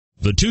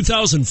The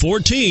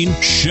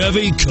 2014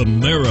 Chevy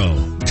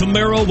Camaro.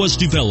 Camaro was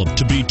developed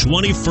to be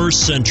 21st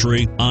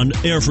century on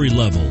every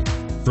level.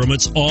 From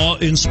its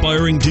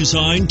awe-inspiring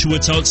design to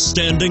its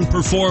outstanding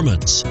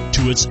performance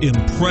to its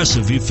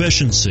impressive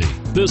efficiency,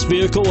 this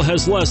vehicle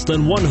has less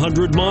than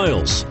 100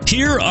 miles.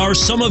 Here are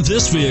some of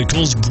this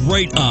vehicle's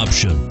great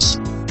options: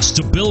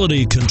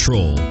 stability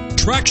control,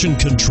 traction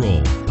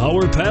control,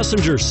 power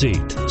passenger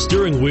seat,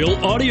 steering wheel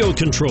audio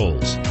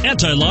controls,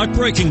 anti-lock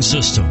braking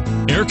system,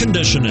 air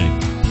conditioning,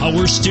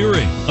 power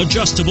steering,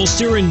 adjustable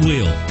steering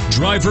wheel,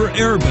 driver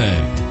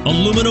airbag,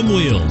 aluminum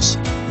wheels.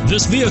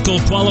 This vehicle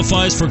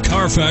qualifies for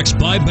Carfax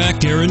buyback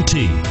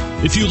guarantee.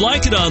 If you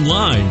like it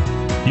online,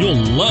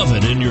 you'll love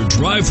it in your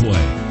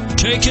driveway.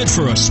 Take it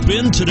for a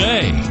spin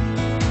today.